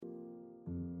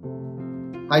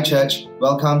Hi church,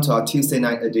 welcome to our Tuesday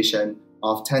night edition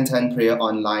of 1010 Prayer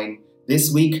Online.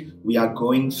 This week we are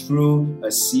going through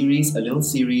a little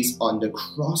series on the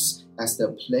cross as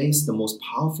the place, the most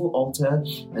powerful altar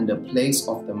and the place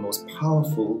of the most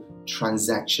powerful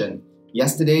transaction.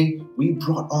 Yesterday we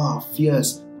brought all our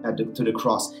fears to the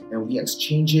cross and we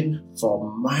exchanged it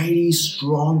for mighty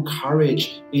strong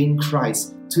courage in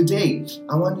Christ. Today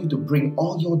I want you to bring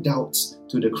all your doubts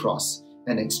to the cross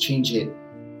and exchange it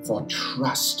for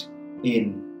trust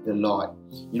in the Lord.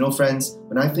 You know, friends,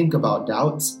 when I think about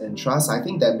doubts and trust, I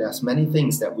think that there's many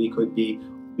things that we could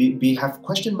we have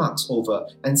question marks over,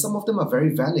 and some of them are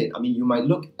very valid. I mean, you might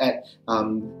look at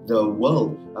the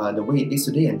world, the way it is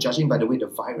today, and judging by the way the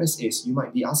virus is, you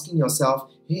might be asking yourself,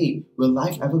 hey, will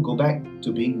life ever go back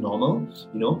to being normal?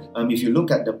 You know, if you look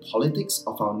at the politics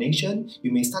of our nation,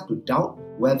 you may start to doubt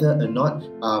whether or not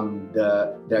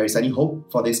there is any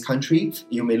hope for this country.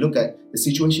 You may look at the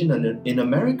situation in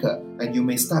America, and you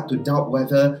may start to doubt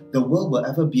whether the world will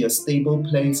ever be a stable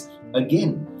place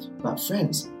again. But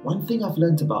friends, one thing I've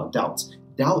learned about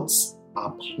doubts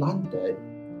are planted,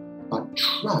 but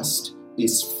trust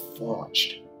is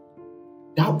forged.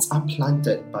 Doubts are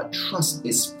planted, but trust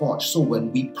is forged. So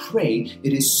when we pray,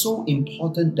 it is so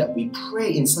important that we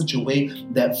pray in such a way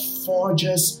that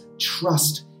forges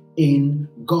trust in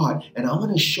God. And I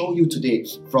want to show you today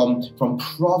from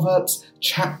Proverbs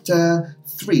chapter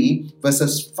 3,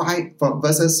 verses 5,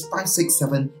 6,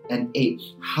 7, and 8,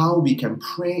 how we can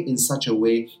pray in such a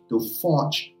way to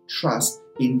forge trust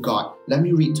in God. Let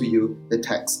me read to you the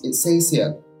text. It says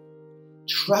here,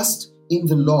 "Trust in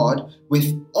the Lord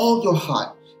with all your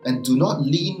heart, and do not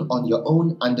lean on your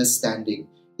own understanding.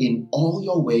 In all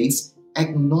your ways,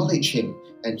 acknowledge Him,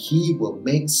 and He will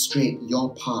make straight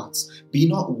your paths. Be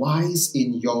not wise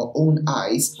in your own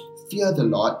eyes. Fear the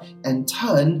Lord, and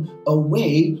turn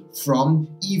away from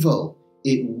evil.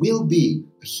 It will be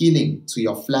healing to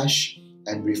your flesh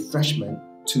and refreshment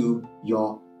to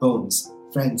your bones."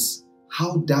 Friends,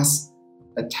 how does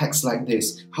a text like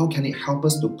this, how can it help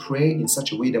us to pray in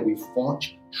such a way that we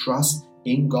forge trust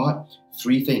in God?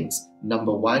 3 things.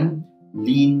 Number 1,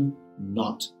 lean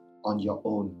not on your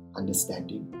own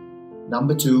understanding.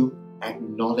 Number 2,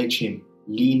 acknowledge Him.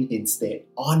 Lean instead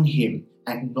on Him.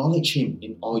 Acknowledge Him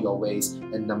in all your ways.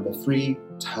 And number 3,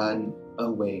 turn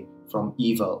away from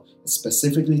evil.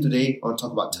 Specifically today, I want to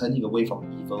talk about turning away from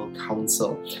evil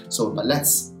counsel. But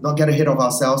let's not get ahead of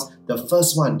ourselves. The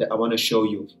first one that I want to show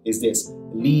you is this: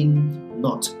 lean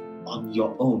not on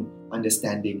your own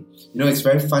understanding. You know, it's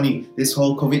very funny. This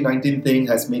whole COVID-19 thing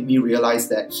has made me realize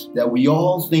that we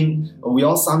all think, or we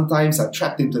all sometimes are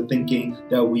trapped into thinking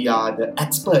that we are the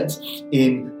experts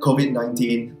in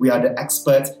COVID-19. We are the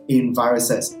experts in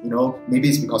viruses. You know, maybe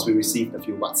it's because we received a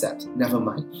few WhatsApps. Never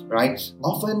mind, right?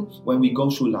 Often when we go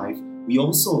through life, we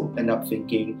also end up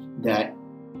thinking that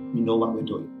we know what we're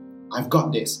doing. I've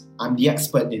got this. I'm the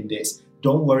expert in this.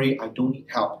 Don't worry, I don't need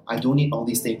help. I don't need all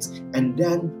these things. And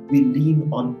then we lean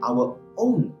on our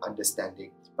own understanding.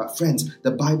 But friends,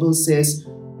 the Bible says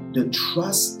to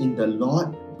trust in the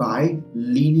Lord by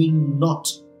leaning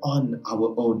not on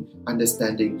our own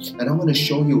understanding. And I want to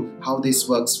show you how this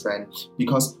works, friend.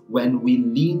 Because when we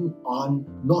lean on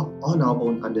not on our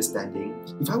own understanding,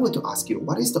 if I were to ask you,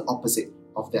 what is the opposite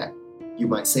of that? You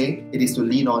might say it is to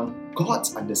lean on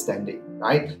God's understanding,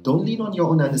 right? Don't lean on your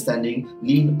own understanding,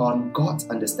 lean on God's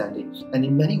understanding. And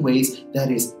in many ways, that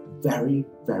is very,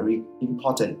 very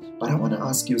important. But I want to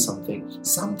ask you something.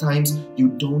 Sometimes you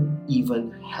don't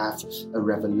even have a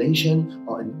revelation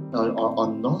or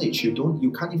knowledge.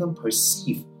 You can't even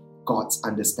perceive God's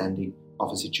understanding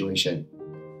of a situation.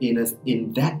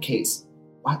 In that case,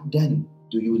 what then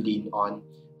do you lean on?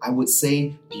 I would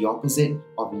say the opposite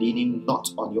of leaning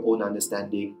not on your own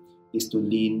understanding is to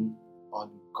lean on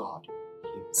God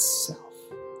Himself.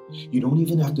 You don't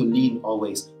even have to lean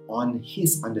always on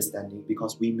His understanding,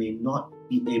 because we may not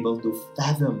be able to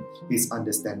fathom His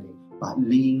understanding, but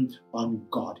lean on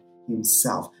God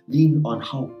Himself. Lean on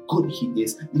how good He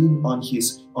is. Lean on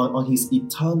His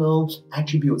eternal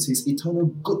attributes, His eternal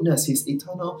goodness, His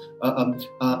eternal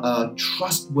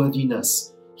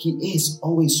trustworthiness. He is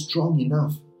always strong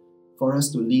enough for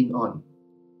us to lean on.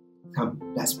 Come,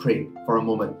 let's pray for a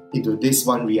moment into this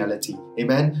one reality.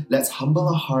 Amen. Let's humble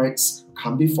our hearts,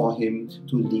 come before Him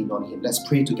to lean on Him. Let's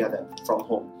pray together from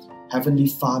home. Heavenly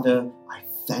Father, I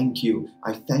thank you.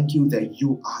 I thank you that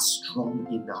you are strong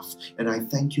enough. And I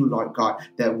thank you, Lord God,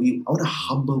 that I want to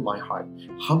humble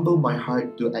my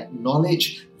heart to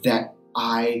acknowledge that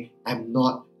I am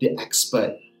not the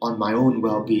expert on my own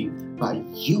well-being, but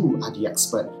you are the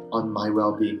expert on my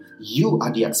well-being. You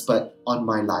are the expert on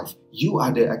my life. You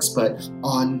are the expert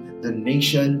on the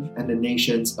nation and the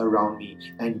nations around me,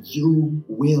 and you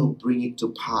will bring it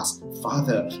to pass.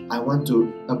 Father, I want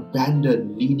to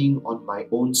abandon leaning on my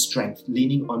own strength,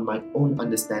 leaning on my own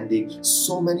understanding.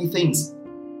 So many things.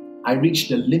 I reached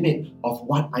the limit of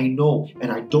what I know,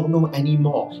 and I don't know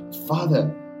anymore.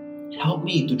 Father, help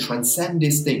me to transcend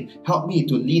this thing. Help me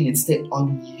to lean instead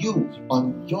on you,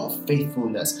 on your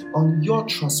faithfulness, on your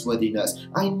trustworthiness.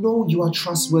 I know you are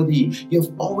trustworthy. You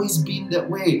have always been that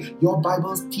way. Your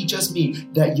Bible teaches me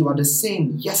that you are the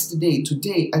same yesterday,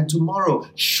 today, and tomorrow.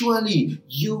 Surely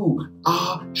you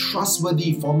are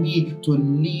trustworthy for me to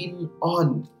lean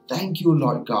on. Thank you,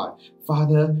 Lord God.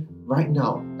 Father, right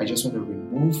now, I just want to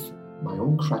remove my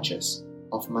own crutches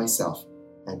of myself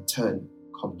and turn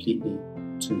completely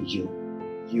to you.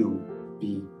 You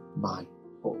be my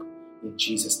hope. In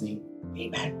Jesus' name,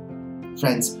 amen.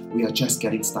 Friends, we are just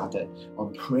getting started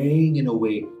on praying in a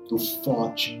way to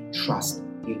forge trust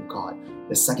in God.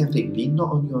 The second thing, lean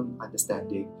not on your own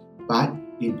understanding, but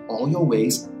in all your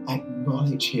ways,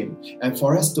 acknowledge Him. And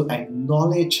for us to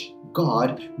acknowledge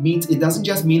God means, it doesn't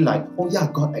just mean like, oh yeah,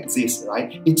 God exists,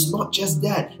 right? It's not just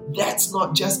that. That's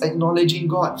not just acknowledging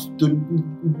God.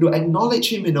 To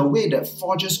acknowledge Him in a way that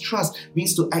forges trust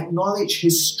means to acknowledge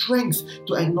His strength,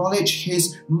 to acknowledge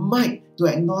His might, to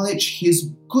acknowledge His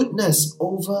goodness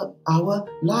over our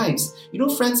lives. You know,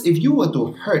 friends, if you were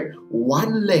to hurt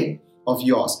one leg of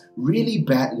yours really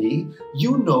badly,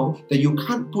 you know that you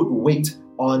can't put weight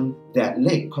on that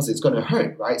leg because it's going to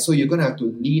hurt, right? So you're going to have to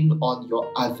lean on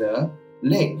your other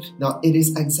leg. Now, it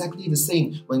is exactly the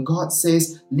same when God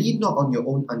says, lean not on your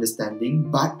own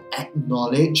understanding, but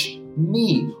acknowledge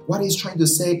me. What He's trying to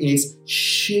say is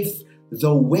shift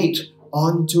the weight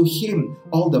onto Him.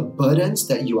 All the burdens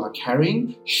that you are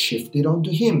carrying, shift it onto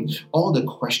Him. All the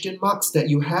question marks that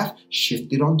you have,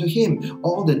 shift it onto Him.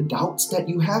 All the doubts that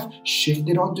you have, shift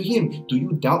it onto Him. Do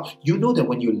you doubt? You know that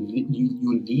when you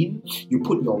lean, you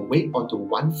put your weight onto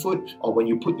one foot, or when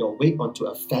you put your weight onto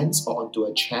a fence or onto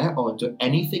a chair or onto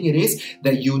anything it is,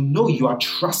 that you know you are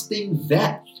trusting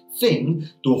that thing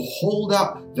to hold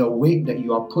up the weight that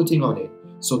you are putting on it.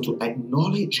 So to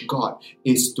acknowledge God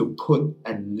is to put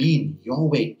and lean your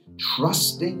weight,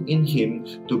 trusting in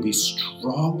Him to be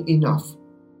strong enough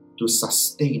to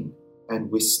sustain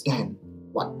and withstand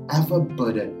whatever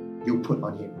burden you put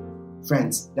on Him.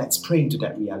 Friends, let's pray into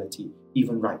that reality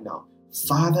even right now.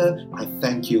 Father, I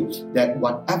thank you that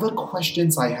whatever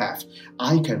questions I have,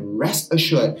 I can rest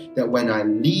assured that when I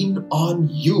lean on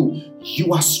you,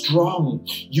 you are strong.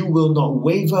 You will not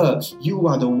waver. You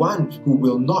are the one who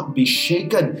will not be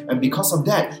shaken. And because of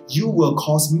that, you will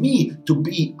cause me to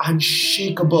be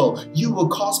unshakable. You will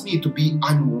cause me to be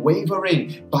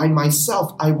unwavering. By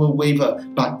myself, I will waver.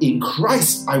 But in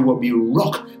Christ, I will be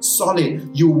rock solid.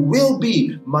 You will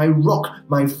be my rock,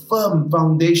 my firm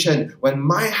foundation. When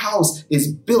my house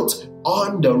is built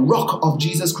on the rock of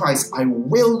Jesus Christ, I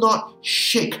will not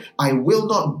shake, I will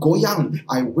not goyang,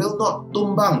 I will not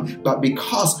tumbang, but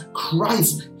because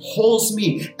Christ holds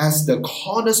me as the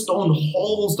cornerstone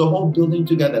holds the whole building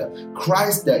together,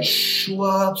 Christ, that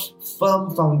sure,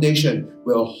 firm foundation,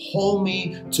 will hold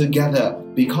me together.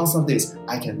 Because of this,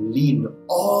 I can lean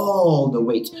all the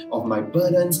weight of my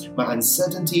burdens, my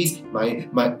uncertainties,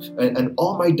 and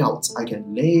all my doubts. I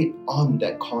can lay it on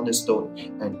that cornerstone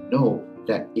and know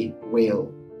that it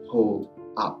will hold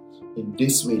up. In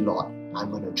this way, Lord,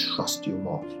 I'm going to trust you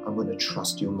more. I'm going to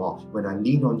trust you more. When I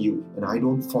lean on you and I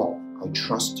don't fall, I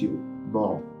trust you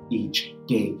more each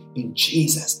day. In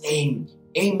Jesus' name,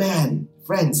 amen.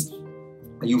 Friends,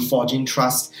 are you forging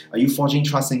trust? Are you forging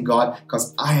trust in God?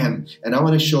 Because I am. And I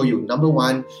want to show you, number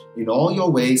one, in all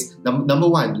your ways, number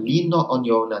one, lean not on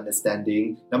your own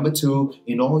understanding. Number two,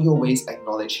 in all your ways,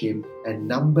 acknowledge Him. And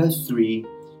number three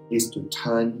is to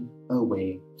turn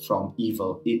away from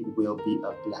evil. It will be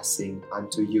a blessing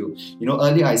unto you. You know,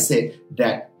 earlier I said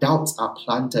that doubts are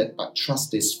planted, but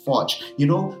trust is forged. You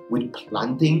know, with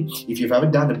planting, if you've ever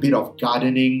done a bit of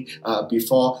gardening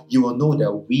before, you will know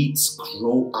that weeds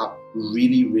grow up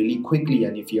really, really quickly.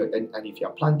 And if you're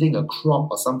planting a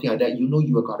crop or something like that, you know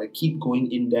you have got to keep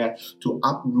going in there to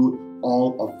uproot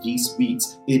all of these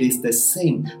weeds. It is the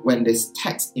same when this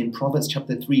text in Proverbs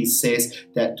chapter 3 says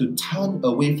that to turn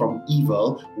away from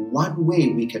evil, one way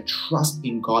we can trust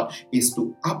in God is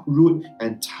to uproot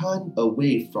and turn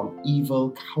away from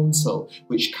evil counsel,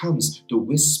 which comes to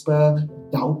whisper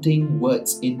doubting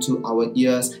words into our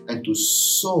ears and to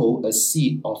sow a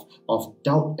seed of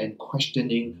doubt and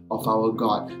questioning of our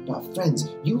God. But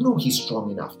friends, you know He's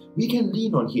strong enough. We can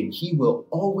lean on Him. He will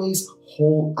always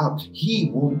hold up. He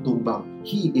won't tumbang.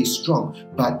 He is strong.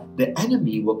 But the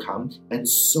enemy will come and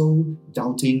sow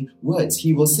doubting words.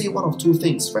 He will say one of two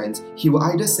things, friends. He will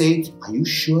either say, are you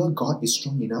sure God is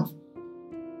strong enough?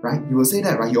 Right? He will say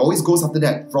that, right? He always goes after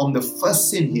that. From the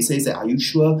first sin, he says that, are you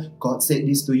sure God said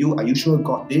this to you? Are you sure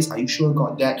God this? Are you sure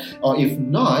God that? Or if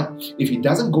not, if he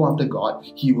doesn't go after God,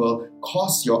 he will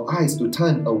cause your eyes to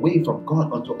turn away from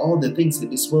God onto all the things in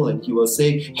this world, and he will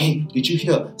say, hey, did you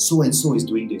hear so and so is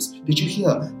doing this? Did you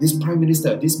hear this prime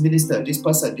minister, this minister, this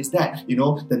person, this that? You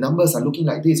know, the numbers are looking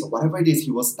like this, or whatever it is.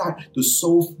 He will start to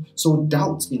sow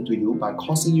doubt into you by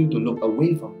causing you to look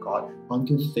away from God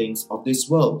onto things of this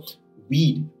world.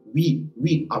 Weed,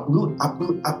 uproot.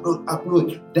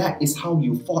 That is how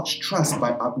you forge trust, by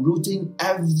uprooting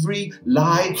every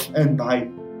lie and by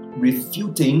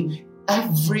refuting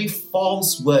every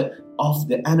false word of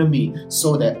the enemy,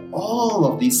 so that all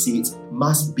of these seeds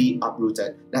must be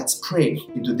uprooted. Let's pray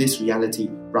into this reality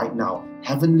right now.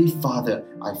 Heavenly Father,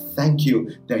 I thank you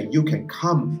that you can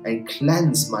come and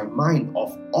cleanse my mind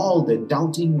of all the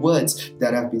doubting words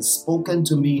that have been spoken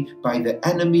to me by the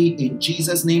enemy. In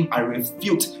Jesus' name, I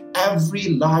refute every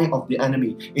lie of the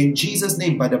enemy. In Jesus'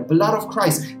 name, by the blood of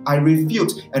Christ, I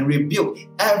refute and rebuke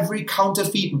every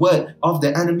counterfeit word of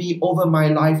the enemy over my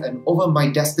life and over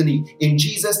my destiny. In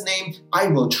Jesus' name, I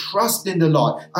will trust in the Lord.